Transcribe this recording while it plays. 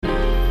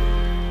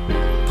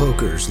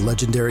Poker's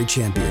legendary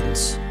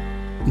champions,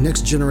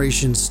 next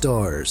generation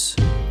stars,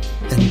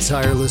 and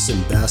tireless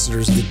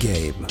ambassadors of the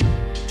game,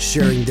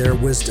 sharing their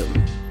wisdom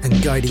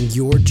and guiding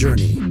your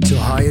journey to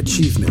high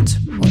achievement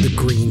on the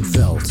green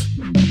felt.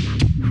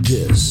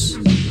 This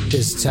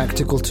is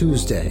Tactical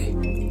Tuesday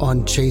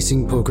on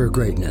Chasing Poker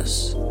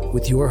Greatness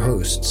with your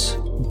hosts,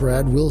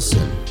 Brad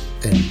Wilson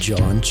and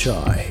John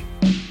Chai.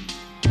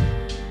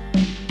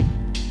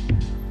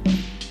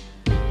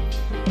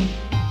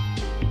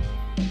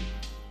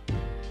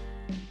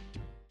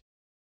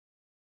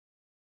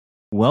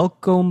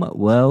 Welcome,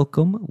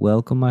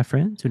 my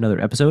friends, to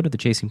another episode of the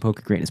Chasing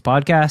Poker Greatness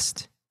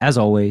podcast. As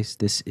always,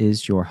 this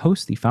is your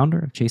host, the founder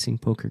of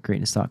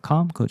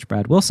ChasingPokerGreatness.com, Coach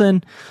Brad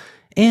Wilson,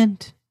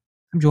 and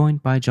I'm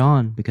joined by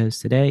John because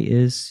today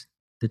is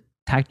the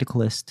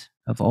tacticalist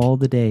of all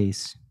the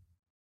days.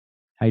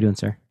 How you doing,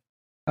 sir?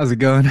 How's it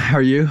going? How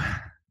are you?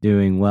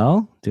 Doing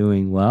well.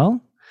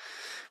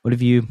 What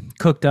have you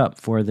cooked up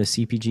for the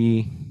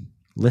CPG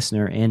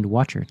listener and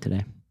watcher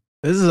today?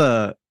 This is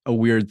a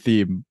weird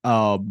theme.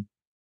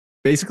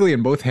 Basically,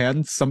 in both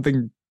hands,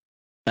 something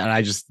that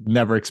I just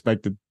never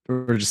expected,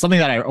 or just something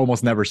that I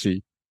almost never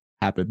see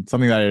happen.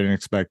 Something that I didn't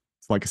expect,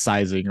 like a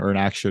sizing or an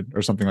action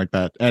or something like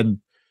that. And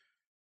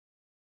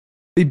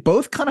they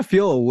both kind of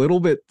feel a little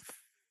bit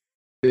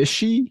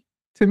fishy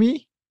to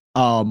me.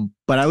 But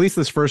at least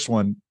this first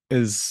one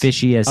is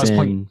fishy as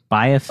in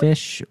buy a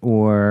fish,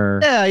 or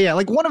yeah.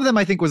 Like one of them,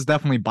 I think, was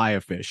definitely buy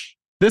a fish.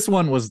 This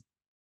one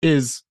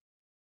is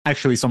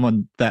actually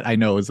someone that I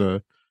know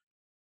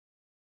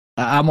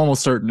I'm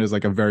almost certain is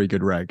like a very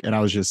good reg. And I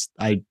was just,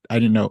 I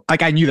didn't know,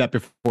 like I knew that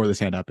before this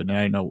hand happened and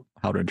I didn't know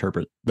how to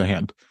interpret the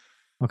hand.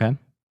 Okay. All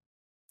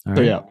so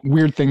right. Yeah,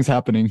 weird things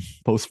happening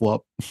post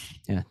flop.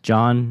 Yeah.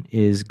 John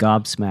is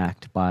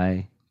gobsmacked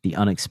by the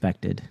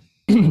unexpected.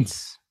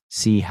 Let's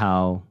see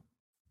how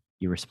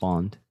you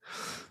respond.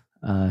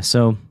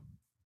 So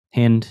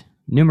hand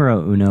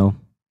numero uno,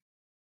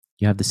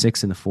 you have the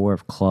 6 and the 4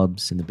 of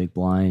clubs in the big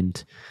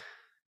blind.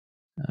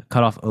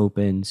 Cutoff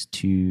opens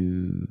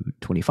to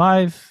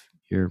 25.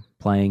 You're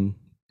playing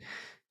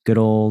good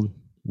old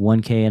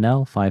 1K and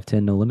L,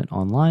 5-10 no limit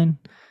online.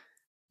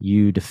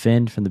 You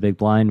defend from the big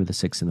blind with a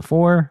 6 and the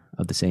 4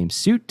 of the same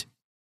suit.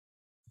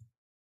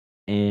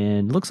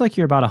 And looks like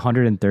you're about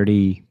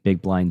 130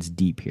 big blinds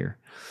deep here.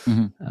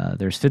 Mm-hmm.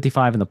 There's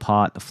 55 in the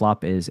pot. The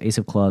flop is ace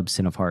of clubs,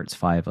 10 of hearts,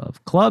 5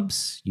 of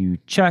clubs. You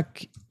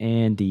check,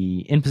 and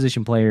the in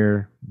position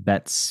player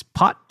bets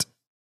pot.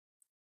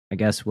 I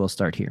guess we'll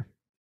start here.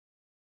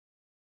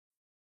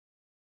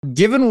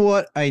 Given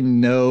what I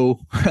know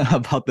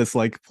about this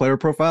like player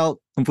profile,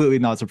 completely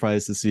not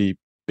surprised to see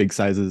big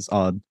sizes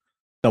on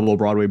double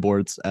Broadway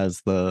boards as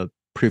the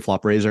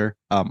pre-flop raiser.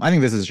 I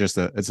think this is just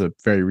it's a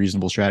very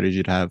reasonable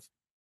strategy to have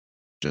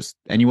just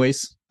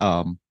anyways.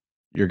 You're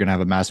going to have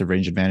a massive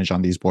range advantage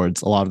on these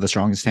boards. A lot of the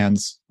strongest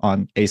hands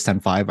on ace 10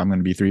 5, I'm going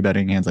to be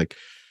 3-betting hands like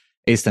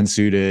ace 10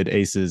 suited,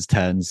 aces,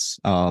 10s.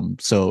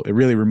 So it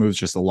really removes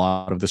just a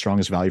lot of the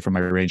strongest value from my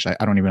range. I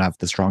don't even have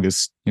the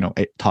strongest,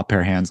 top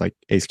pair hands like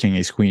ace king,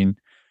 ace queen.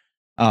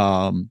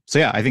 So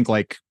yeah, I think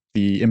like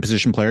the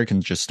imposition player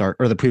can just start,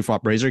 or the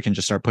pre-flop raiser can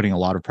just start putting a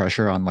lot of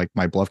pressure on like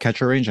my bluff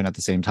catcher range, and at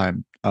the same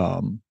time,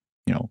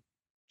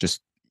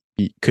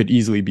 could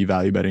easily be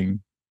value betting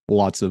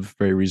lots of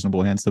very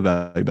reasonable hands to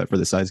value bet for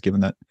the size,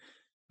 given that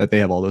they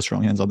have all those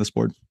strong hands on this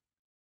board.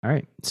 All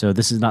right, so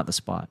this is not the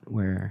spot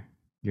where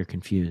you're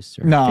confused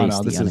or face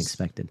the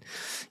unexpected.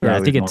 Yeah,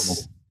 I think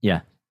it's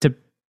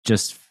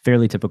just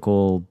fairly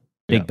typical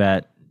big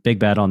bet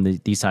on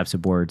these types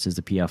of boards is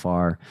the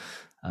PFR.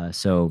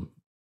 So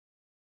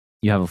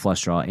you have a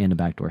flush draw and a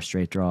backdoor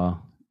straight draw,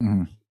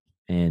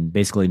 and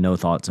basically no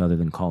thoughts other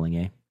than calling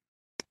a.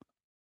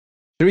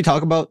 Should we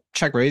talk about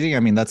check raising? I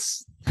mean, that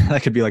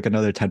could be like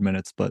another 10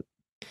 minutes, but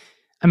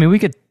I mean, we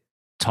could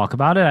talk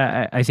about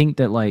it. I think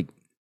that like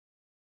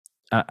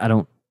I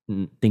don't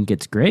think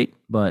it's great,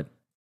 but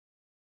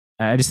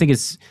I just think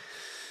it's,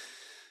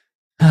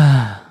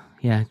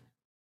 yeah,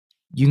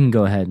 you can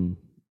go ahead and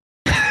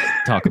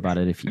talk about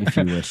it if you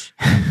wish.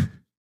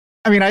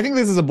 I mean, I think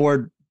this is a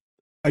board,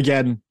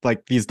 again,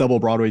 like these double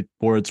Broadway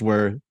boards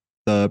where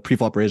the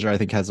pre-flop raiser, I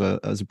think, has a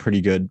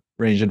pretty good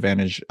range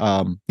advantage.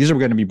 These are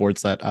going to be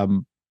boards that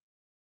I'm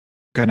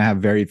going to have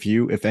very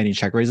few, if any,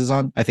 check raises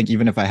on. I think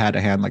even if I had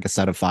a hand like a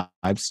set of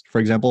 5s,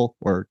 for example,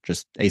 or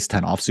just ace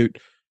 10 offsuit,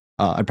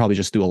 I'd probably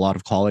just do a lot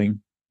of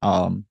calling,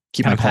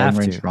 keep my calling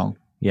range strong.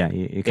 Yeah,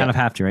 you kind of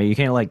have to, right? You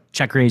can't like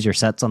check raise your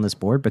sets on this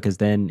board, because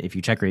then if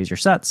you check raise your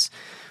sets,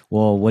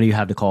 well, what do you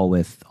have to call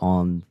with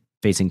on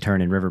facing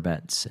turn and river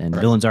bets? And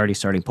right. Villain's already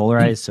starting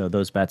polarized, so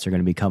those bets are going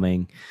to be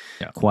coming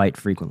quite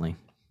frequently.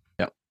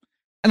 Yeah.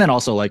 And then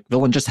also like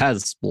Villain just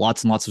has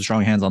lots and lots of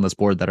strong hands on this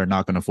board that are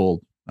not going to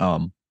fold.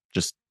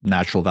 Just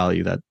natural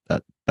value that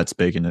bets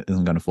big and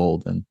isn't going to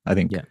fold. And I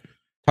think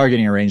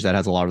targeting a range that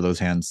has a lot of those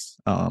hands,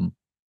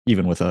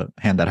 even with a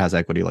hand that has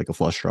equity like a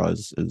flush draw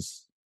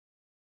is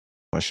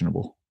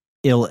questionable.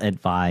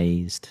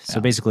 Ill-advised.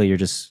 So basically you're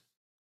just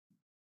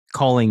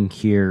calling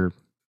here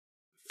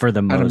for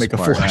the most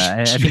part.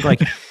 I think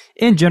like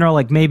in general,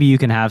 like maybe you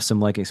can have some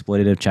like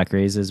exploitative check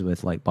raises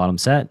with like bottom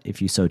set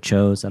if you so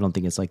chose. I don't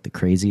think it's like the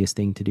craziest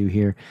thing to do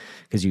here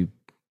because you,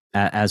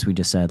 as we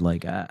just said,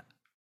 like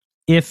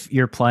if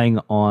you're playing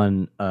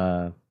on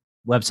a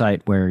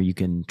website where you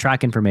can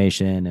track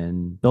information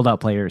and build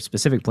out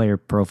specific player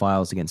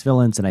profiles against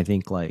villains, and I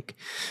think like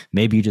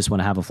maybe you just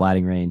want to have a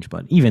flatting range,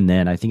 but even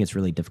then, I think it's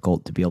really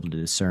difficult to be able to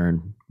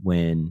discern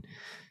when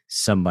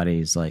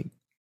somebody's like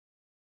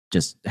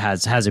just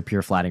has a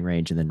pure flatting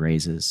range and then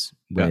raises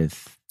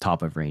with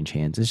top of range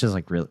hands. It's just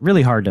like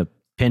really hard to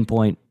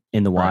pinpoint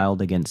in the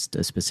wild against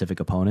a specific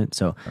opponent.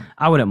 So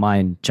I wouldn't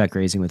mind check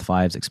raising with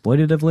fives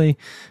exploitatively.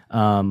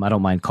 I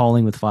don't mind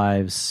calling with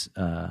fives.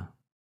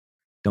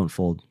 Don't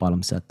fold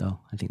bottom set though.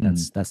 I think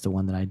that's the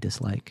one that I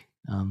dislike.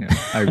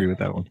 I agree with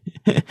that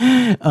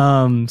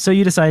one. So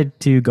you decide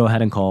to go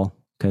ahead and call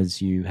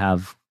because you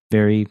have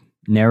very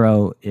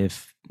narrow,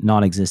 if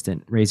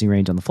non-existent, raising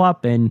range on the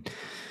flop, and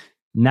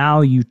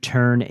now you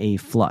turn a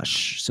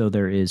flush. So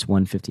there is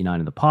 159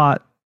 in the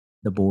pot.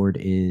 The board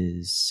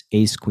is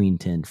ace, queen,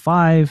 10,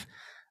 5,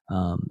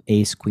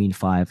 ace, queen,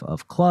 5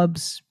 of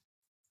clubs.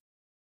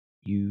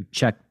 You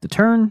check the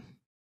turn,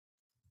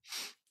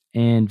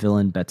 and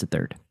villain bets a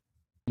third.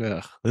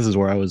 Yeah, this is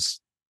where I was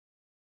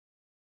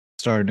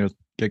starting to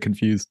get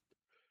confused.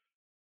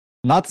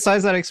 Not the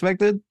size that I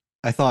expected.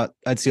 I thought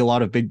I'd see a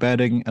lot of big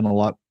betting and a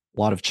lot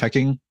of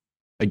checking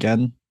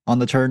again on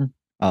the turn.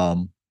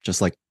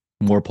 Just like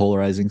more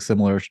polarizing,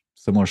 similar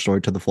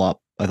story to the flop.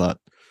 I thought,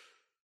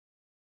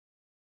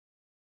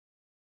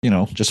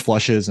 just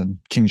flushes and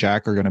king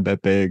jack are going to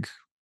bet big.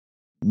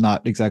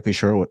 Not exactly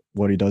sure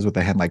what he does with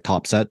a hand like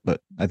top set,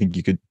 but I think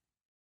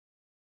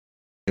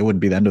it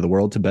wouldn't be the end of the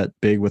world to bet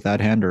big with that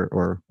hand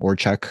or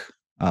check.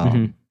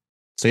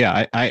 So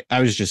yeah,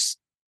 I was just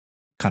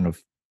kind of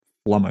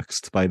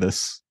flummoxed by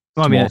this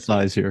small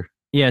size here.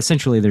 Yeah,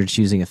 essentially they're just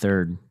using a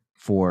third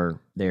for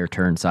their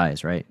turn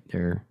size, right?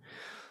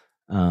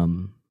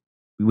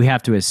 We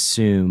have to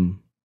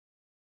assume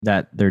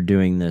that they're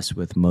doing this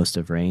with most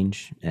of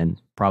range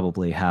and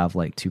probably have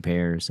like two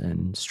pairs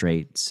and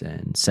straights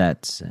and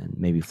sets and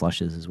maybe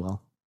flushes as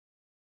well.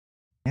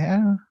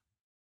 Yeah.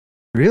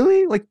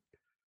 Really? Like,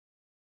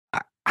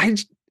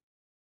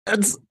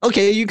 that's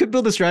okay. You could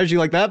build a strategy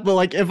like that, but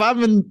like if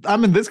I'm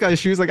in this guy's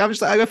shoes, like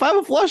if I have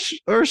a flush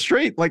or a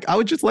straight, like I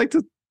would just like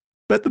to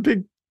bet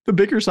the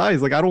bigger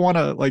size. Like I don't want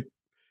to like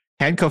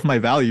handcuff my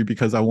value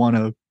because I want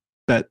to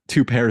bet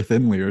two pair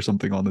thinly or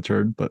something on the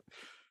turn. But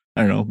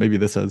I don't know. Maybe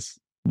this has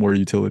more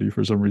utility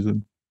for some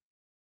reason.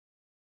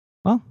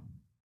 Well,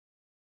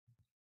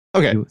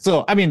 okay.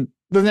 So I mean,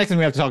 the next thing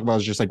we have to talk about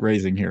is just like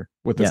raising here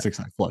with the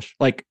 6-9 flush.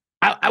 Like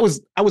I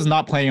was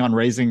not planning on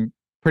raising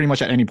pretty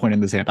much at any point in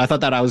this hand. I thought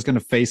that I was going to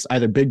face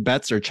either big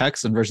bets or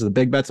checks, and versus the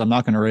big bets, I'm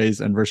not going to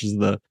raise, and versus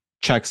the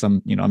checks,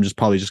 I'm just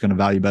probably just going to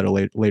value bet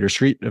a later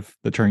street if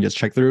the turn gets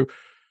checked through.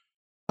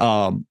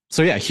 So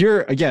yeah,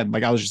 here again,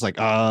 like I was just like,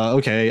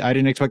 okay, I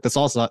didn't expect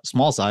the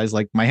small size.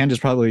 Like my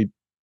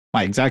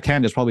exact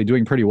hand is probably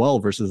doing pretty well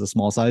versus the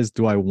small size.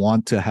 Do I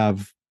want to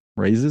have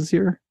raises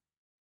here?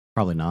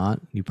 Probably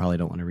not. You probably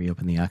don't want to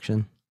reopen the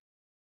action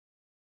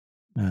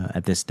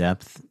at this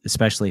depth,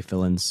 especially if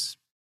villains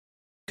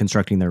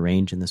constructing their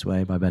range in this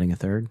way by betting a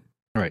third.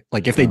 Right.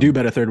 Like if they do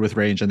bet a third with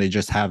range and they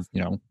just have,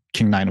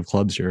 king 9 of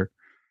clubs here.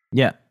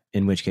 Yeah.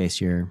 In which case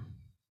you're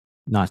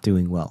not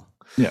doing well.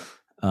 Yeah.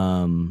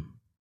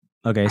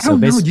 Okay. So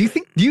do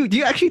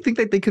you actually think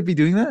that they could be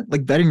doing that?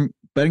 Like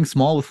betting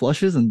small with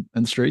flushes and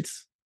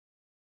straights?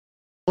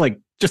 Like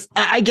just,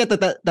 I get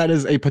that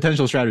is a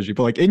potential strategy,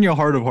 but like in your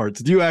heart of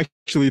hearts, do you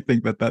actually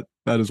think that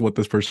is what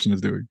this person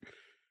is doing?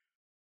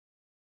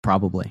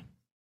 Probably.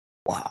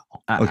 Wow.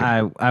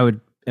 Okay. I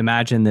would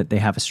imagine that they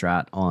have a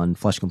strat on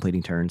flush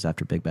completing turns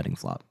after big betting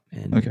flop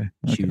and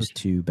choose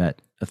to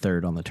bet a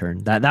third on the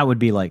turn. That would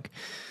be like,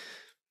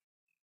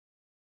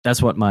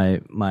 that's what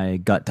my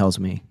gut tells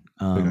me.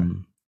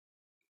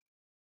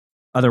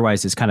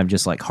 Otherwise it's kind of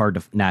just like hard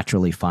to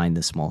naturally find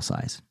the small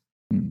size.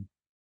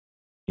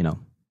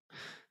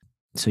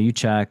 So you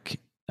check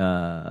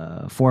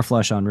 4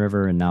 flush on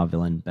river, and now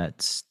villain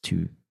bets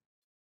to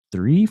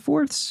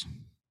 3/4.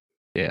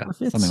 Yeah,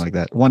 something like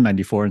that.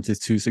 194 into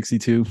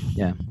 262.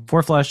 Yeah.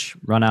 4 flush,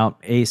 run out,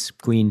 ace,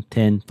 queen,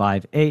 10,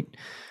 5, 8.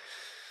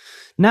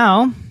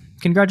 Now,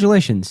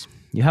 congratulations.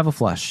 You have a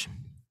flush.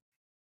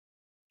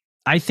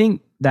 I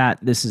think that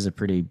this is a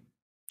pretty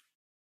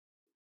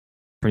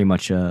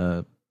much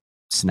a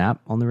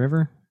snap on the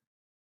river.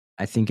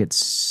 I think it's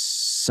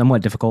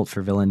somewhat difficult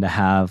for villain to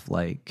have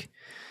like,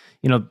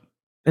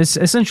 it's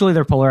essentially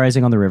they're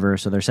polarizing on the river.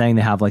 So they're saying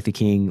they have like the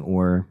king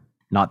or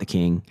not the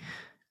king.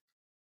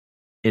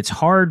 It's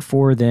hard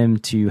for them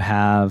to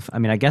have,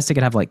 I guess they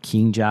could have like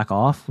king jack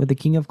off with the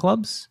king of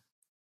clubs.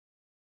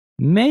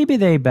 Maybe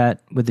they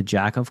bet with the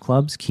jack of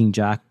clubs, king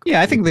jack.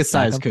 Yeah, I think this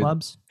size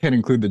can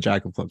include the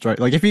jack of clubs, right?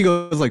 Like if he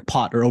goes like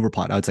pot or over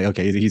pot, I would say,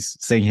 okay, he's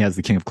saying he has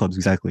the king of clubs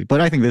exactly. But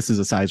I think this is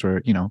a size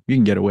where, you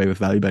can get away with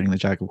value betting the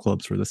jack of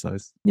clubs for this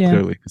size. Yeah.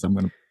 Clearly, because I'm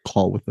going to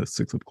call with the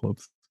 6 of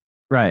clubs.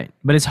 Right.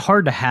 But it's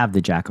hard to have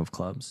the jack of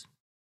clubs.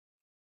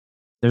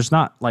 there's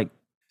not like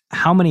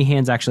how many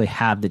hands actually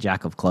have the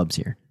jack of clubs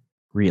here,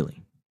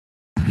 really?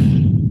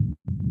 King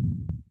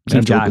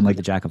jack open, like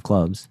the jack of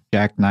clubs.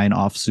 Jack 9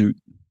 offsuit.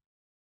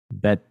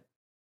 Bet,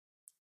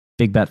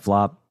 big bet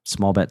flop,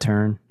 small bet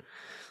turn.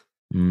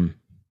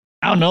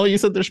 I don't know. You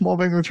said they're small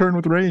betting the turn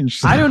with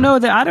range. I don't know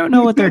that. I don't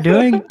know what they're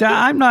doing.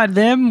 I'm not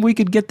them. We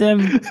could get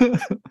them.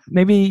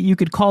 Maybe you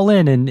could call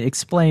in and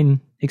explain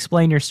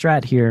your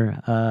strat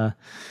here.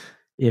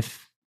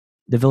 If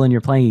the villain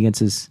you're playing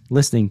against is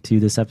listening to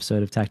this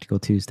episode of Tactical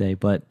Tuesday,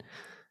 but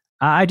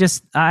I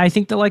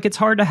think that like it's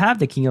hard to have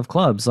the king of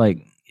clubs.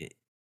 Like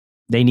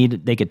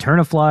they could turn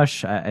a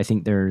flush. I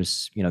think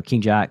there's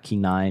king jack,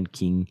 king 9,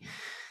 king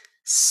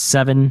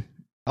 7.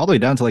 All the way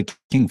down to like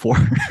king 4.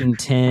 King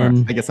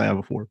 10. I guess I have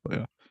a 4, but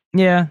yeah.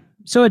 Yeah.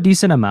 So a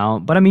decent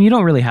amount. But I mean, you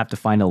don't really have to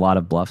find a lot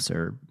of bluffs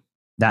or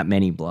that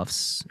many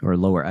bluffs or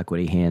lower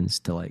equity hands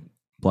to like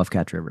bluff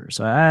catch river.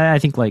 So I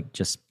think like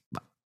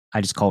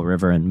I just call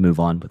river and move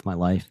on with my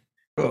life.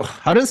 Ugh.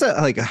 How does that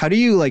like, how do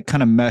you like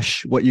kind of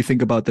mesh what you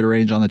think about the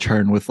range on the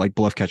turn with like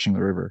bluff catching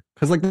the river?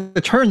 Because like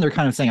the turn, they're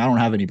kind of saying, I don't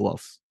have any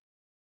bluffs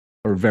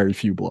or very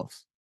few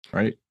bluffs,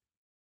 right?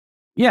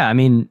 Yeah. I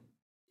mean,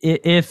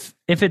 if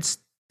it's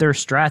their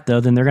strat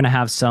though, then they're going to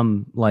have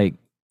some like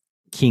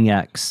king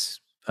X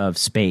of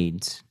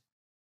spades,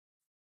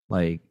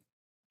 like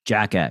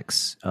jack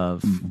X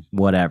of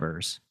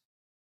whatever's.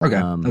 Okay.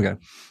 Okay.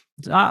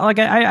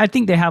 I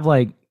think they have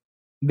like,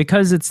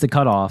 because it's the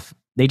cutoff,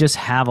 they just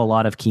have a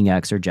lot of king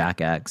X or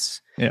jack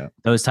X. Yeah.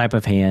 Those type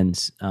of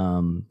hands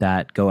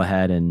that go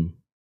ahead and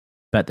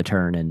bet the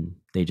turn and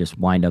they just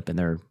wind up in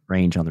their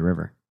range on the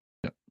river.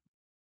 Yep.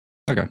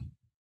 Okay.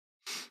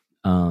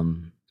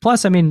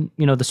 Plus, I mean,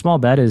 the small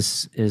bet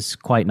is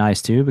quite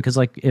nice too, because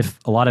like if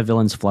a lot of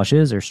villains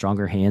flushes or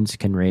stronger hands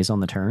can raise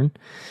on the turn,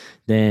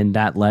 then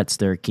that lets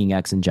their king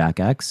X and jack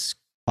X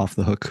off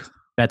the hook.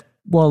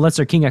 Lets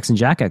their king X and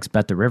jack X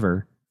bet the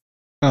river.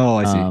 Oh,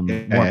 I see.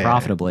 More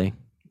profitably,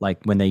 like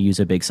when they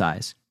use a big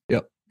size.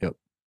 Yep.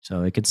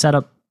 So it could set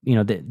up,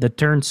 the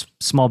turns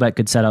small bet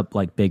could set up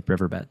like big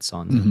river bets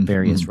on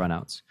various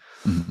runouts.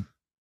 Mm-hmm.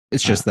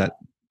 It's just that,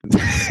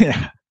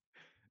 yeah,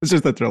 it's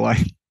just that their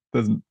line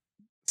doesn't.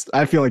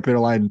 I feel like their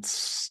line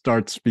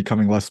starts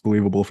becoming less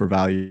believable for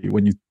value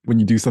when you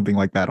do something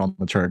like that on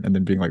the turn, and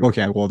then being like,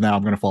 okay, well now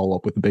I'm going to follow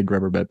up with a big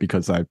river bet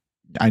because I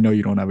know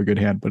you don't have a good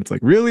hand, but it's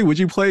like, really, would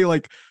you play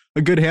like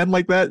a good hand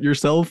like that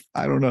yourself?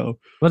 I don't know.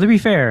 Well, to be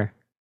fair,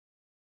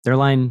 their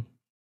line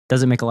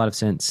doesn't make a lot of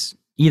sense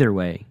either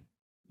way,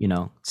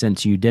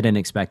 since you didn't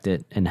expect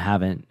it and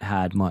haven't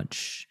had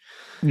much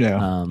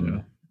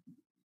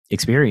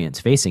experience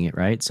facing it,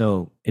 right?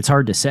 So it's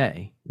hard to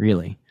say,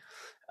 really.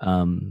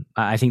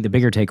 I think the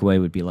bigger takeaway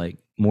would be like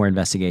more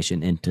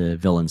investigation into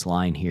villain's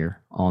line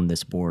here on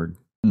this board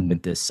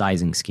with this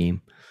sizing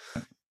scheme.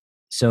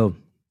 So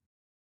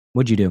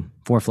what'd you do?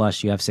 4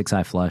 flush, you have 6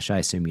 high flush. I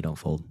assume you don't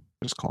fold.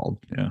 Just called.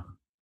 Yeah.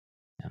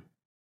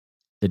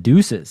 The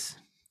deuces.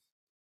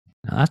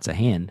 Now that's a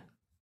hand.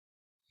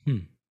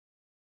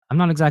 I'm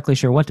not exactly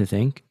sure what to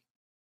think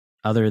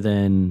other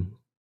than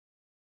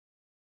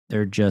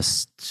they're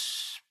just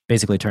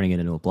basically turning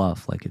it into a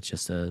bluff. Like it's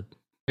just a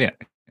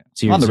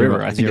on the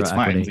river. I think it's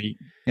fine.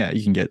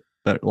 You can get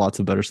lots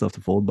of better stuff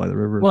to fold by the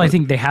river. Well, I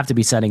think they have to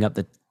be setting up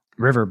the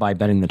river by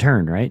betting the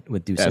turn, right?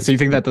 With deuces. Yeah, so you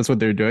think that's what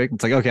they're doing?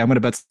 It's like, okay, I'm going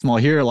to bet small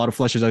here. A lot of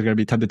flushes are going to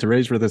be tempted to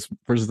raise for this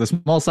versus the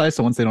small size.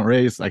 So once they don't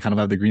raise, I kind of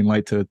have the green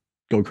light to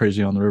go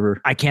crazy on the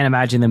river. I can't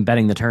imagine them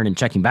betting the turn and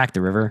checking back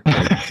the river.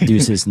 Like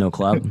deuces, no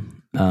club.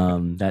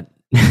 That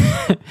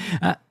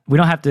we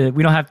don't have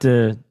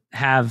to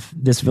have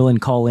this villain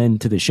call in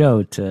to the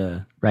show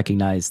to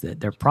recognize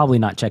that they're probably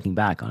not checking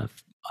back on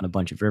a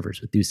bunch of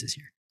rivers with deuces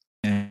here.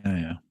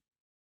 Yeah.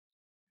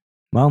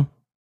 Well,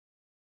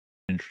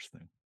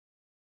 interesting.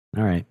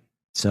 All right.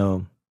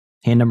 So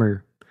hand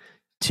number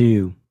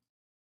 2,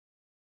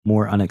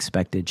 more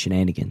unexpected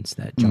shenanigans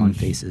that John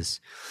faces.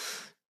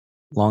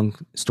 Long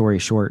story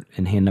short,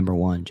 in hand number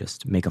 1,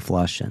 just make a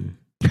flush and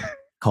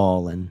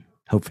call and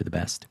hope for the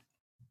best.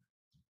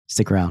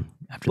 Stick around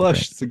after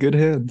flush. The break. It's a good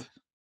hand.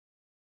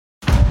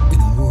 In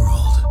a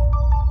world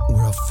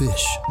where a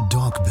fish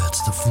donk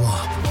bets the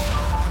flop,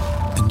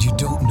 and you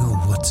don't know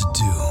what to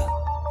do,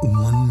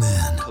 one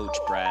man, Coach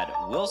Brad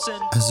Wilson,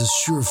 has a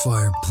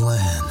surefire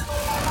plan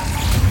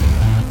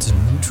to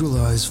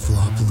neutralize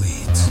flop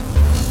leads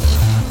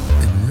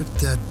and rip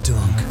that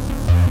dunk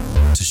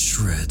to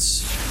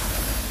shreds.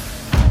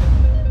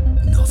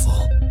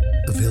 Nuffle.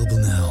 Available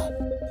now.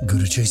 Go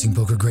to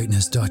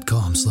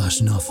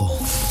chasingpokergreatness.com/Nuffle.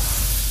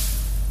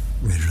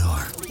 Rated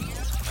R.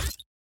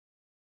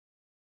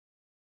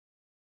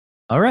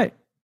 All right.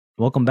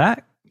 Welcome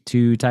back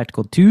to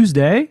Tactical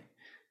Tuesday,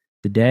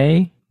 the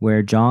day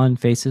where John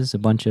faces a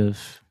bunch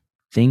of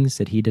things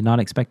that he did not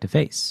expect to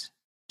face.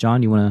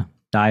 John, you want to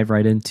dive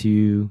right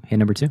into hand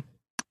number 2?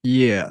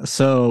 Yeah.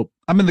 So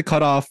I'm in the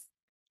cutoff,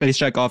 ace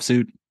jack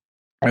offsuit.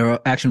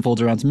 Action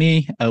folds around to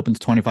me. I open to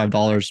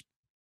 $25.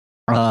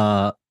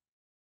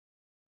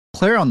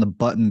 Player on the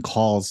button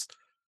calls.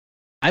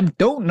 I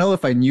don't know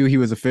if I knew he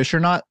was a fish or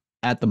not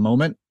at the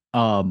moment.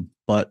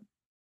 But but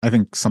I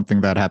think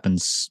something that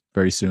happens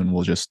very soon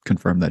will just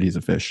confirm that he's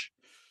a fish.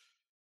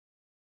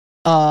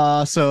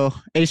 So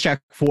ace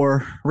jack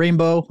 4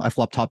 rainbow. I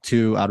flop top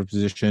 2 out of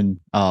position.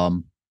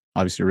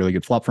 Obviously a really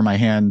good flop for my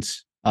hand.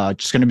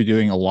 Just going to be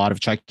doing a lot of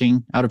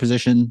checking out of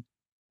position.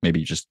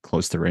 Maybe just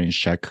close to range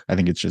check. I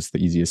think it's just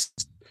the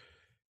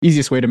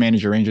easiest way to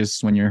manage your ranges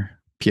when you're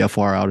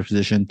PFR out of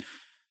position.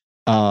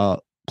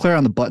 Player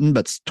on the button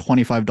bets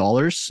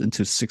 $25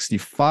 into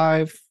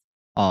 65.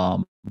 I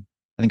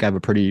think I have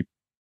a pretty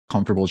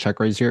comfortable check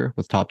raise here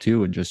with top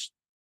 2 and just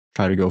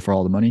try to go for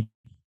all the money.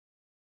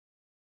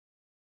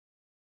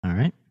 All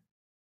right.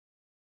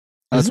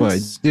 That's what I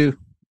do.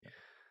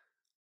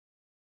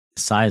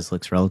 Size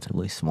looks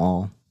relatively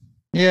small.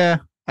 Yeah.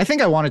 I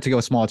think I wanted to go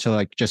small to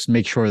like just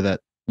make sure that,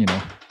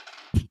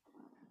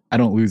 I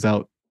don't lose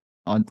out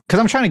on, because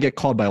I'm trying to get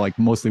called by like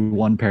mostly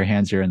one pair of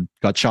hands here and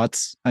gut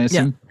shots, I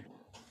assume.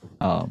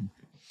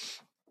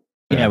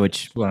 Yeah,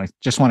 which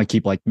just want to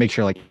keep like make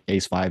sure like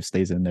ace 5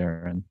 stays in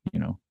there and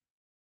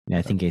Yeah,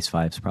 I think ace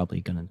 5 is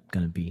probably gonna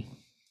be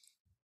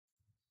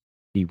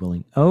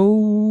willing.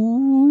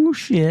 Oh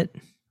shit.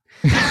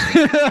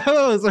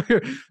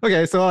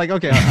 Okay, so like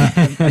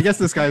I guess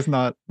this guy's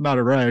not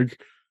a reg.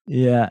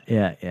 Yeah.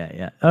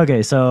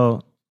 Okay,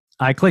 so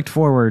I clicked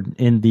forward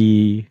in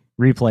the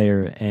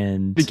replayer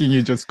and thinking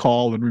you just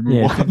call and we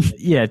move on.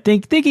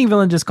 Thinking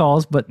villain just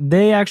calls, but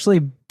they actually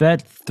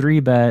bet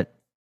 3-bet,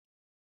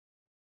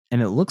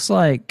 and it looks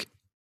like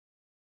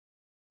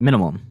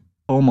minimum.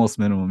 Almost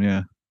minimum,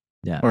 yeah.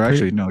 Yeah. Or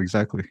actually, no,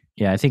 exactly.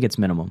 Yeah, I think it's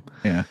minimum.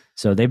 Yeah.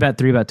 So they bet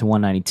 3-bet to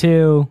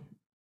 192.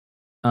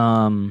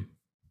 I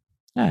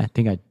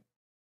think I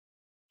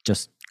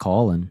just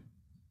call them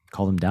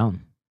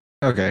down.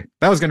 Okay.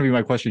 That was going to be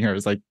my question here.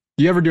 It's like,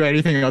 do you ever do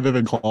anything other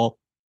than call?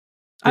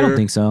 I don't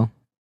think so.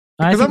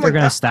 I think I'm they're like,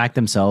 going to stack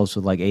themselves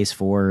with like ace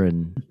 4,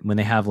 and when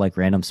they have like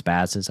random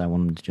spazzes, I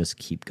want them to just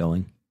keep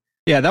going.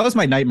 Yeah, that was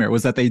my nightmare,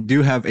 was that they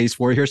do have ace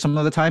 4 here some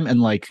of the time,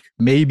 and like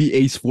maybe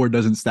ace 4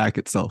 doesn't stack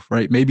itself,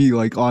 right? Maybe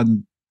like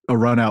on a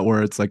run out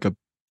where it's like a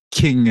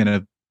king and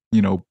a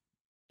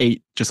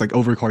 8 just like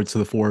overcards to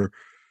the 4.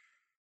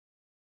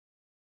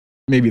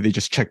 Maybe they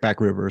just check back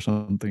river or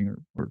something,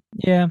 or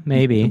yeah,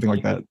 maybe something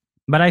like that.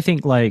 But I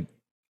think like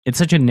it's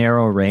such a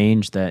narrow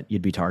range that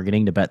you'd be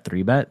targeting to bet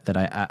 3-bet that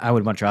I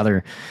would much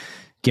rather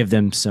give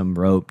them some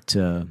rope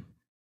to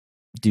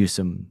do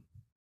some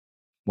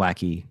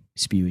wacky,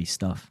 spewy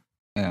stuff.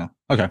 Yeah.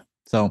 Okay.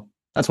 So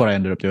that's what I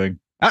ended up doing.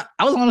 I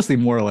was honestly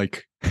more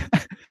like,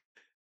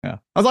 I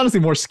was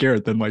honestly more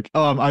scared than like,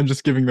 oh, I'm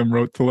just giving them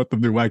rope to let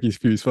them do wacky,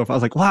 spewy stuff. I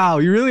was like, wow,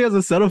 you really has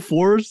a set of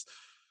 4s?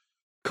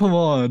 Come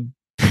on.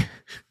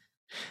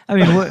 I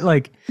mean,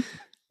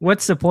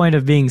 what's the point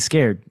of being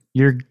scared?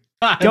 You're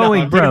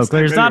going broke.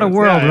 There's not a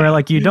world where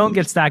like you don't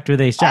get stacked with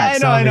ace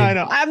jack. I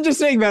know. I'm just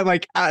saying that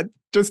like,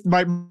 just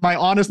my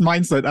honest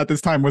mindset at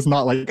this time was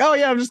not like, oh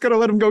yeah, I'm just gonna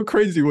let him go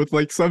crazy with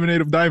like 7-8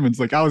 of diamonds.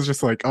 Like I was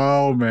just like,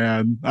 oh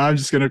man, I'm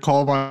just gonna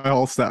call my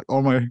whole stack,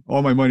 all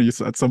my money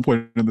at some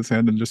point in this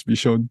hand and just be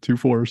shown 2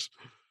 4s.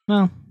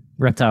 Well,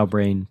 reptile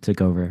brain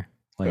took over.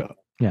 Like,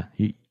 yeah,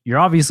 you're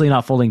obviously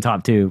not folding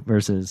top 2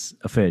 versus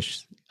a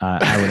fish.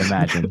 I would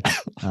imagine,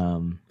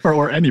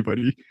 or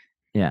anybody.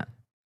 Yeah.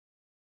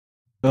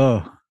 Oh.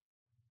 All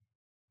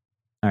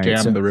right.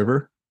 Jam the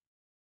river.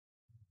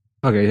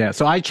 Okay, yeah.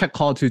 So I check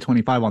call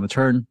 225 on the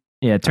turn.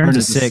 Yeah, turn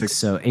to 6.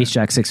 So ace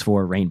jack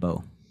 6-4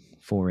 rainbow,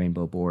 full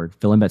rainbow board.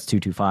 Villain bets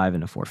 225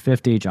 into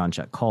 450. John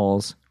check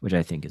calls, which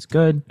I think is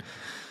good.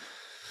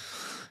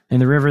 In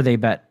the river, they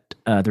bet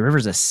the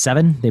river's a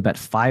 7. They bet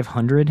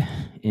 500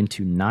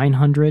 into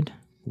 900,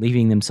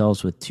 leaving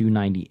themselves with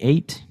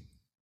 298.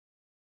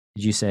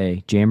 Did you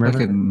say jam river?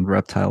 Fucking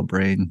reptile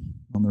brain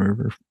on the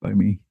river by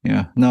me.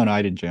 Yeah. No,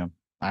 I didn't jam.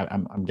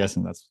 I'm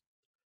guessing that's.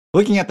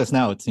 Looking at this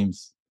now, it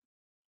seems.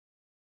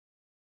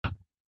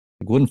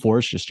 Like, wouldn't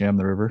Forrest just jam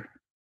the river?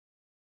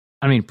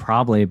 I mean,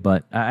 probably,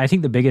 but I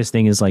think the biggest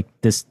thing is like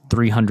this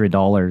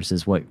 $300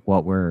 is what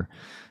we're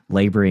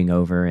laboring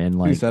over, and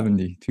like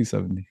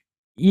 270.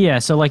 Yeah,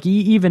 so like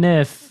even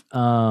if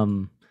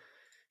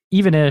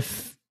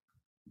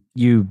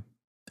you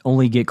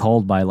only get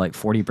called by like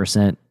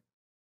 40%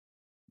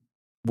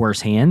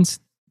 worse hands,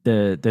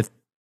 you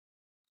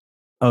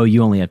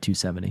only have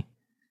 270.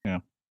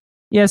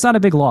 Yeah, it's not a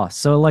big loss.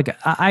 So like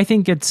I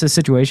think it's a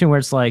situation where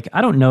it's like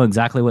I don't know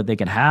exactly what they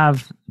could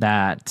have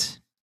that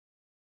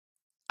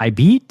I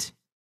beat,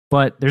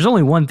 but there's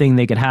only one thing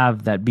they could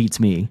have that beats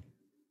me.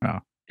 Oh.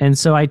 And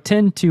so I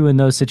tend to, in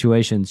those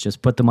situations,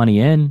 just put the money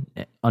in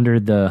under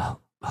the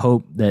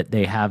hope that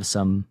they have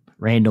some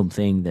random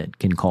thing that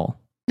can call.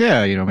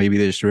 Yeah, maybe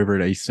they just river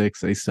at ace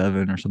 6, ace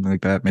 7 or something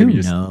like that.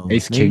 Maybe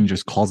ace king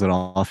just calls it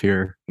off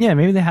here. Yeah,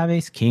 maybe they have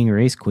ace king or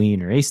ace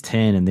queen or ace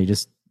 10 and they're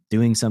just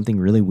doing something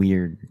really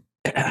weird.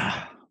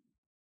 I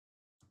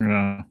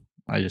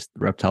just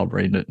reptile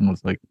brained it and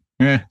was like,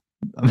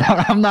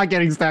 I'm not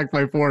getting stacked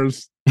by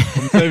 4s.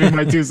 I'm saving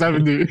my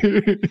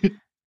 270.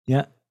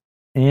 Yeah.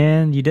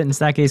 And you didn't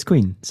stack ace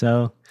queen.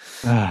 So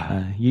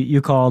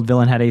you called,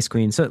 villain had ace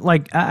queen. So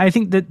like, I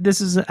think that this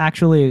is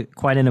actually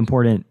quite an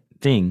important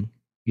thing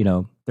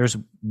there's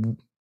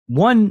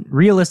one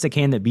realistic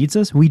hand that beats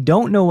us. We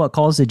don't know what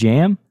calls the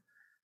jam,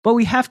 but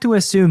we have to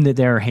assume that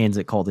there are hands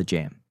that call the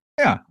jam.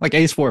 Yeah, like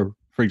ace 4,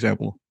 for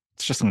example.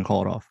 It's just going to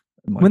call it off.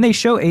 When they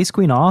show ace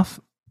queen off,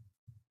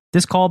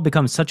 this call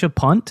becomes such a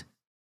punt,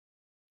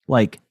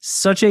 like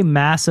such a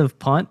massive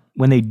punt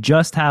when they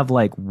just have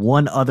like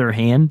one other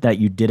hand that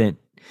you didn't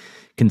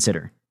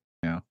consider.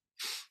 Yeah.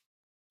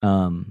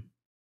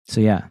 So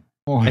yeah.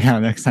 Oh yeah.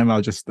 Next time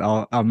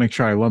I'll make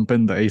sure I lump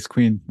in the ace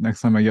queen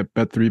next time I get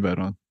bet 3-bet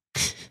on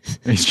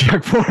ace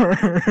jack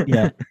 4.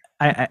 Yeah.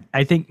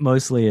 I think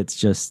mostly it's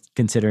just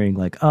considering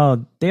like,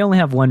 oh, they only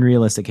have one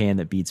realistic hand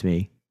that beats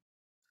me.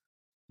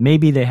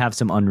 Maybe they have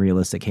some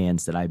unrealistic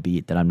hands that I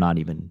beat that I'm not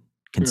even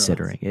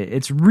considering. Yeah.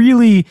 It's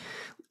really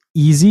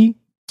easy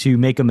to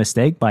make a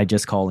mistake by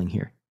just calling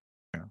here.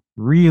 Yeah.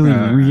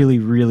 Really,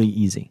 really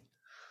easy.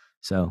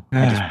 So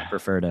I just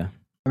prefer to.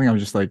 I think I'm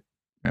just like,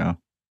 I'm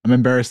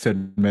embarrassed to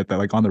admit that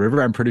like on the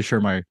river, I'm pretty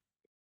sure my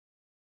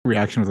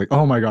reaction was like,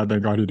 oh my God,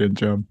 thank God he didn't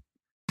jam.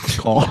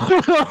 Call.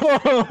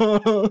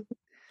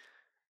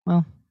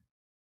 Well,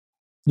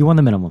 you won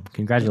the minimum.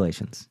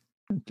 Congratulations.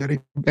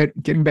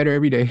 Getting better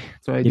every day.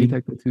 So I do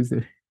Tackle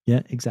Tuesday.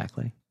 Yeah,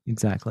 exactly.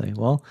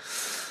 Well,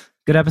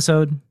 good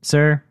episode,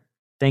 sir.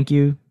 Thank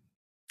you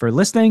for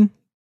listening,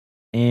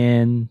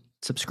 and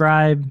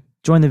subscribe,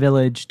 join the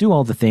village, do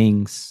all the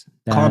things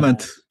that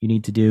comment you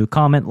need to do.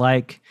 Comment,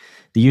 like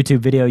the YouTube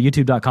video,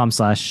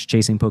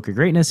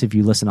 youtube.com/chasingpokergreatness. If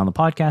you listen on the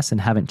podcast and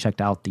haven't checked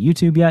out the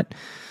YouTube yet,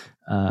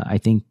 I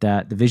think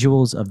that the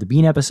visuals of the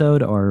Bean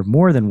episode are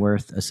more than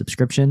worth a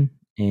subscription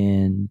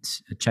and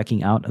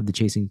checking out of the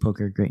Chasing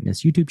Poker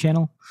Greatness YouTube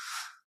channel.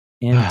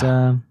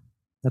 And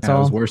that's all. It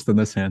was worse than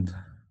this hand.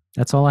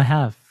 That's all I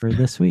have for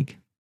this week.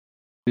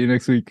 See you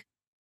next week.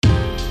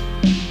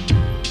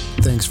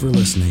 Thanks for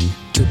listening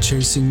to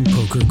Chasing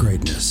Poker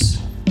Greatness.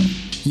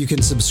 You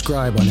can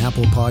subscribe on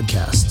Apple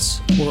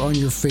Podcasts or on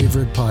your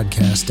favorite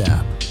podcast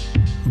app.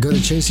 Go to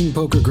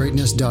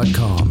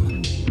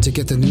chasingpokergreatness.com to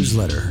get the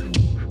newsletter.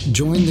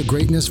 Join the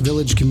Greatness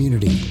Village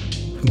community,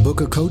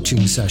 book a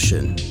coaching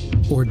session,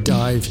 or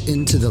dive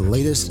into the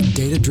latest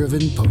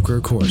data-driven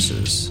poker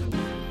courses.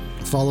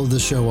 Follow the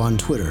show on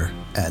Twitter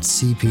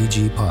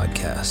 @CPG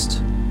Podcast.